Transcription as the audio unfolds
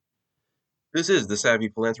This is the Savvy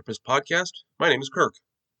Philanthropist podcast. My name is Kirk.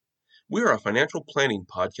 We are a financial planning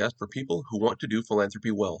podcast for people who want to do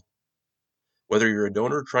philanthropy well. Whether you're a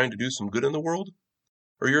donor trying to do some good in the world,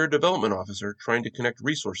 or you're a development officer trying to connect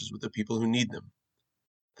resources with the people who need them.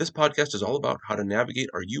 This podcast is all about how to navigate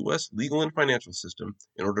our U.S. legal and financial system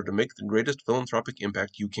in order to make the greatest philanthropic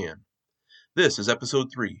impact you can. This is episode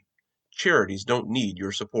 3, Charities Don't Need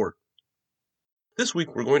Your Support. This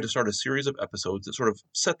week we're going to start a series of episodes that sort of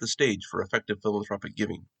set the stage for effective philanthropic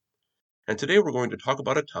giving. And today we're going to talk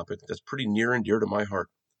about a topic that's pretty near and dear to my heart,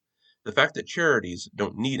 the fact that charities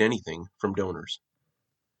don't need anything from donors.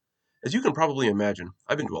 As you can probably imagine,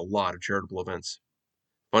 I've been to a lot of charitable events.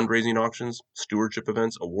 Fundraising auctions, stewardship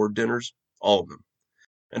events, award dinners, all of them.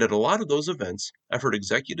 And at a lot of those events, I've heard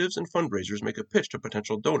executives and fundraisers make a pitch to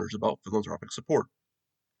potential donors about philanthropic support.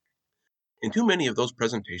 In too many of those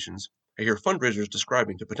presentations, I hear fundraisers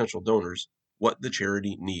describing to potential donors what the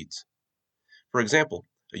charity needs. For example,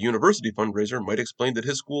 a university fundraiser might explain that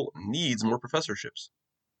his school needs more professorships.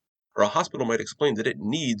 Or a hospital might explain that it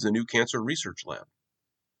needs a new cancer research lab.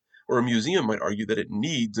 Or a museum might argue that it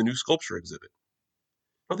needs a new sculpture exhibit.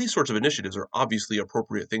 Now, these sorts of initiatives are obviously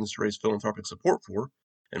appropriate things to raise philanthropic support for,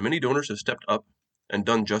 and many donors have stepped up and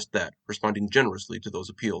done just that, responding generously to those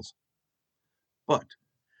appeals. But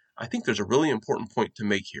I think there's a really important point to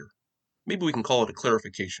make here. Maybe we can call it a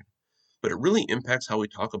clarification, but it really impacts how we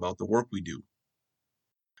talk about the work we do.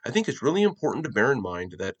 I think it's really important to bear in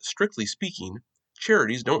mind that, strictly speaking,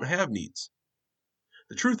 charities don't have needs.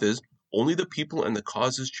 The truth is, only the people and the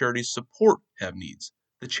causes charities support have needs.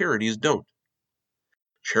 The charities don't.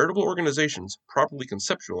 Charitable organizations, properly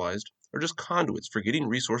conceptualized, are just conduits for getting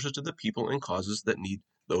resources to the people and causes that need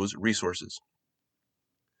those resources.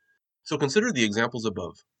 So consider the examples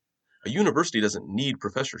above. A university doesn't need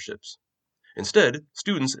professorships. Instead,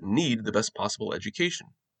 students need the best possible education.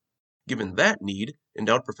 Given that need,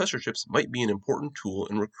 endowed professorships might be an important tool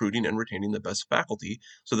in recruiting and retaining the best faculty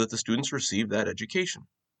so that the students receive that education.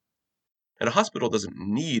 And a hospital doesn't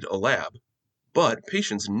need a lab, but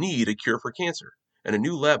patients need a cure for cancer, and a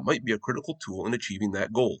new lab might be a critical tool in achieving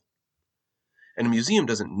that goal. And a museum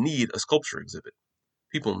doesn't need a sculpture exhibit.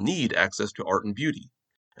 People need access to art and beauty,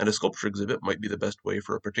 and a sculpture exhibit might be the best way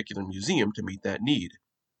for a particular museum to meet that need.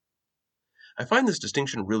 I find this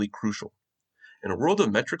distinction really crucial. In a world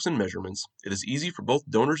of metrics and measurements, it is easy for both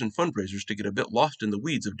donors and fundraisers to get a bit lost in the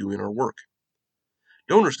weeds of doing our work.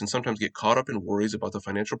 Donors can sometimes get caught up in worries about the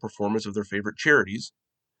financial performance of their favorite charities,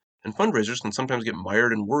 and fundraisers can sometimes get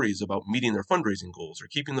mired in worries about meeting their fundraising goals or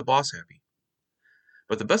keeping the boss happy.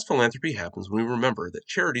 But the best philanthropy happens when we remember that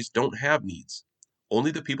charities don't have needs.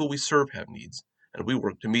 Only the people we serve have needs, and we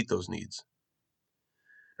work to meet those needs.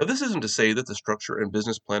 Now, this isn't to say that the structure and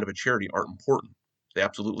business plan of a charity aren't important. They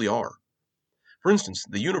absolutely are. For instance,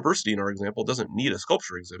 the university in our example doesn't need a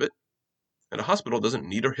sculpture exhibit, and a hospital doesn't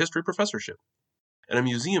need a history professorship, and a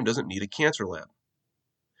museum doesn't need a cancer lab.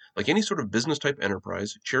 Like any sort of business-type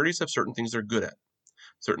enterprise, charities have certain things they're good at.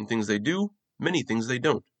 Certain things they do, many things they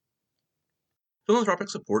don't. Philanthropic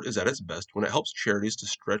support is at its best when it helps charities to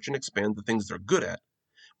stretch and expand the things they're good at,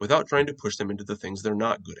 without trying to push them into the things they're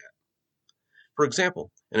not good at. For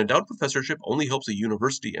example, an endowed professorship only helps a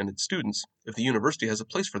university and its students if the university has a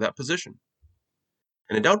place for that position.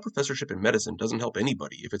 An endowed professorship in medicine doesn't help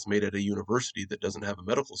anybody if it's made at a university that doesn't have a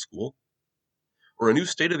medical school. Or a new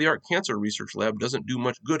state-of-the-art cancer research lab doesn't do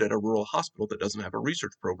much good at a rural hospital that doesn't have a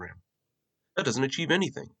research program. That doesn't achieve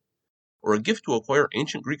anything. Or a gift to acquire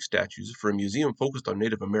ancient Greek statues for a museum focused on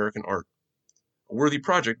Native American art. A worthy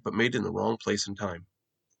project, but made in the wrong place and time.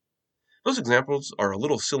 Those examples are a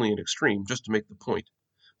little silly and extreme just to make the point,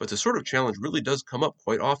 but this sort of challenge really does come up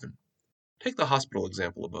quite often. Take the hospital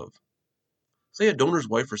example above. Say a donor's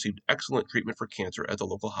wife received excellent treatment for cancer at the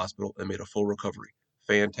local hospital and made a full recovery.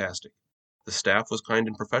 Fantastic. The staff was kind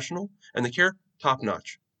and professional, and the care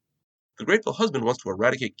top-notch. The grateful husband wants to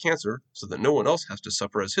eradicate cancer so that no one else has to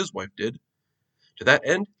suffer as his wife did. To that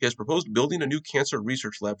end, he has proposed building a new cancer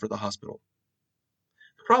research lab for the hospital.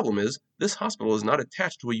 The problem is, this hospital is not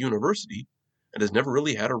attached to a university and has never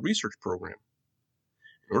really had a research program.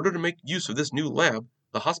 In order to make use of this new lab,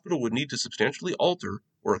 the hospital would need to substantially alter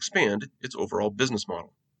or expand its overall business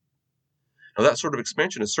model. Now, that sort of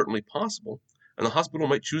expansion is certainly possible, and the hospital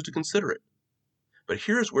might choose to consider it. But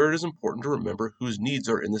here's where it is important to remember whose needs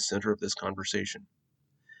are in the center of this conversation.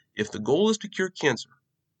 If the goal is to cure cancer,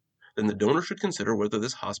 then the donor should consider whether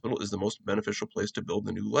this hospital is the most beneficial place to build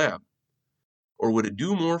the new lab. Or would it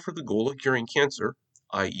do more for the goal of curing cancer,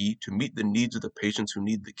 i.e., to meet the needs of the patients who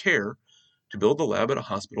need the care, to build the lab at a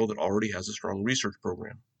hospital that already has a strong research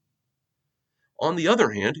program? On the other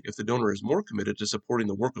hand, if the donor is more committed to supporting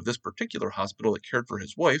the work of this particular hospital that cared for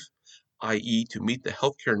his wife, i.e., to meet the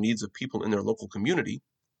healthcare needs of people in their local community,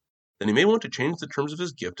 then he may want to change the terms of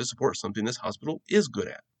his gift to support something this hospital is good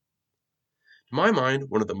at. To my mind,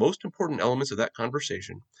 one of the most important elements of that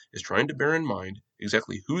conversation is trying to bear in mind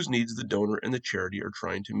exactly whose needs the donor and the charity are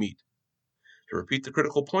trying to meet. To repeat the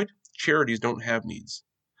critical point, charities don't have needs.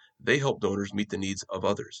 They help donors meet the needs of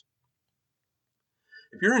others.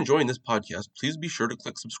 If you're enjoying this podcast, please be sure to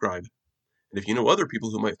click subscribe. And if you know other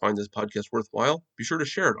people who might find this podcast worthwhile, be sure to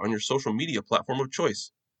share it on your social media platform of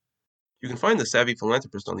choice. You can find The Savvy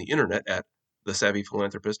Philanthropist on the internet at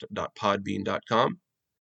thesavvyphilanthropist.podbean.com,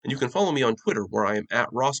 and you can follow me on Twitter where I am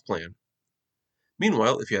at RossPlan.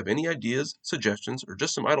 Meanwhile, if you have any ideas, suggestions, or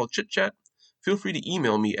just some idle chit-chat, feel free to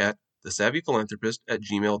email me at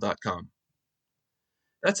thesavvyphilanthropist@gmail.com.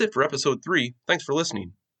 That's it for episode 3. Thanks for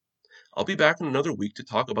listening. I'll be back in another week to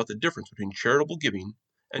talk about the difference between charitable giving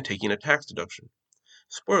and taking a tax deduction.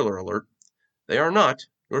 Spoiler alert, they are not,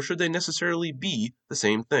 nor should they necessarily be, the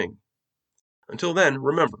same thing. Until then,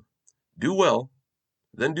 remember, do well,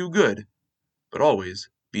 then do good, but always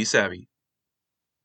be savvy.